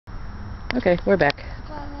Okay, we're back.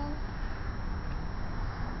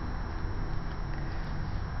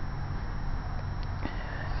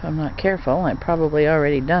 If I'm not careful, I've probably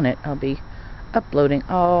already done it. I'll be uploading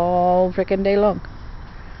all frickin' day long.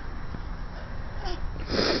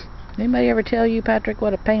 Anybody ever tell you, Patrick,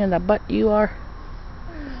 what a pain in the butt you are?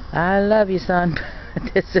 I love you, son.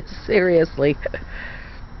 This is seriously.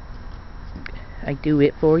 I do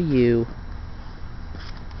it for you.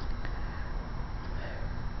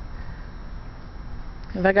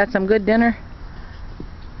 Have I got some good dinner?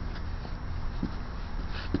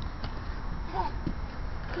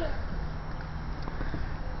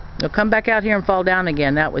 You'll come back out here and fall down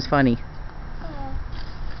again. That was funny.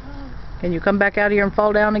 Can you come back out here and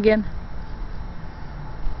fall down again?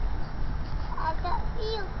 I got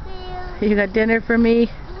you. You got dinner for me?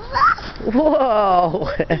 Whoa!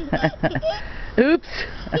 Oops!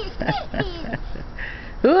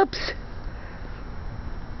 Oops!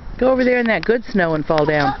 Go over there in that good snow and fall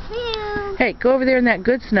down. Hey, go over there in that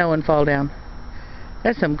good snow and fall down.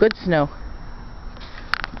 That's some good snow.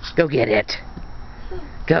 Go get it.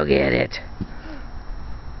 Go get it.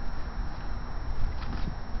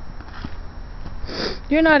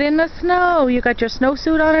 You're not in the snow. You got your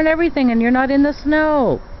snowsuit on and everything, and you're not in the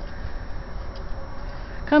snow.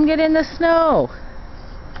 Come get in the snow.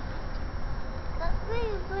 Got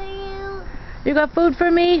food for you. You got food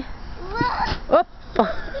for me? Oh.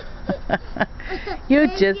 You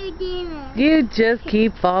just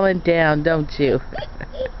keep falling down, don't you?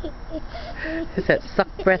 It's that suck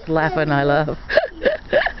breath laughing I love.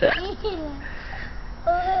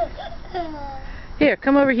 Here,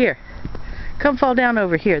 come over here. Come fall down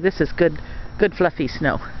over here. This is good fluffy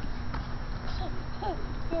snow.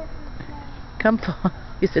 Come fall.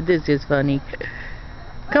 You said this is funny.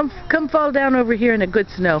 Come fall down over here in the good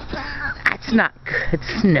snow. That's not good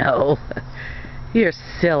snow. You're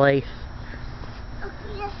silly.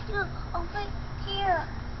 Okay, let's do it over here.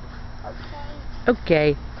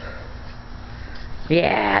 Okay.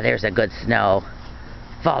 Yeah, there's a good snow.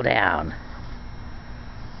 Fall down.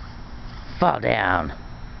 Fall down.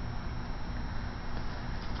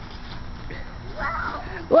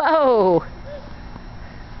 Whoa!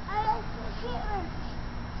 I like to hear.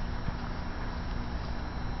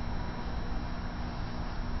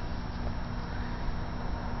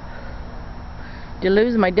 Did you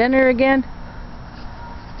lose my dinner again?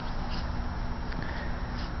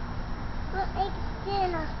 We'll make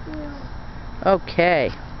dinner for you.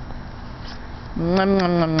 Okay. Nom,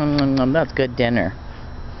 nom, nom, nom, nom, nom. That's good dinner.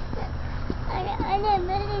 I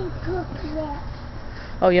didn't cook yet.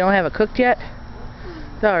 Oh, you don't have it cooked yet?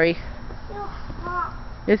 Sorry. Too hot.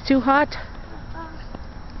 It's too hot?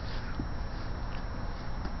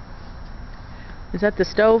 Is that the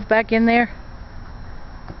stove back in there?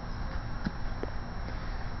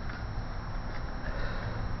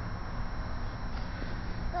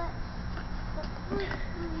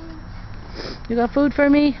 You got food for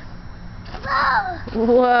me?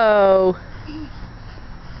 Whoa!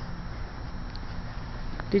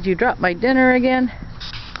 Did you drop my dinner again?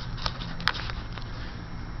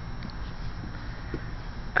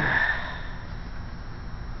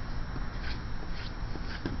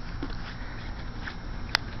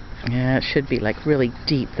 Yeah, it should be like really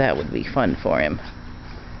deep. That would be fun for him.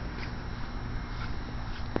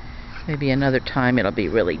 Maybe another time it'll be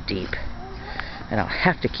really deep. And I'll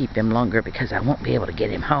have to keep him longer because I won't be able to get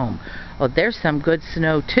him home. Oh, there's some good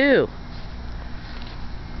snow too.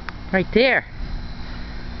 Right there.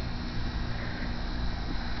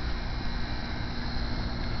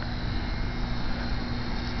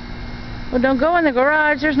 Well, don't go in the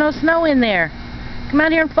garage. There's no snow in there. Come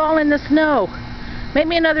out here and fall in the snow. Make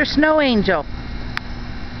me another snow angel.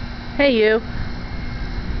 Hey, you.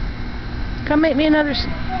 Come make me another...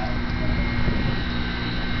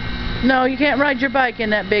 No, you can't ride your bike in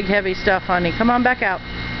that big heavy stuff, honey. Come on back out.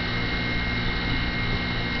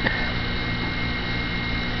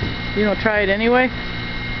 You don't try it anyway?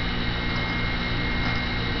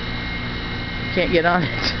 Can't get on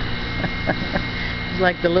it. It's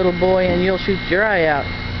like the little boy and you'll shoot your eye out.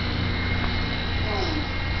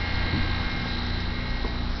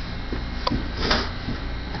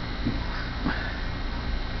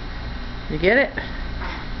 You get it?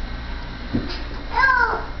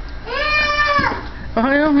 Oh,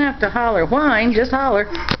 you don't have to holler. Whine, just holler.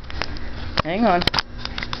 Hang on.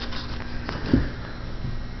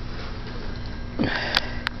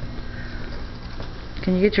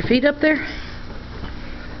 Can you get your feet up there?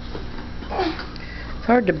 It's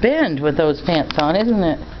hard to bend with those pants on, isn't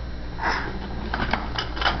it?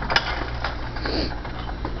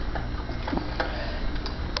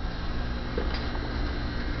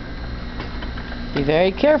 Be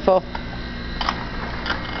very careful.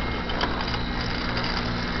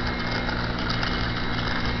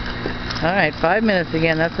 Alright, 5 minutes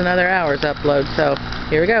again. That's another hour's upload. So,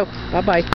 here we go. Bye-bye.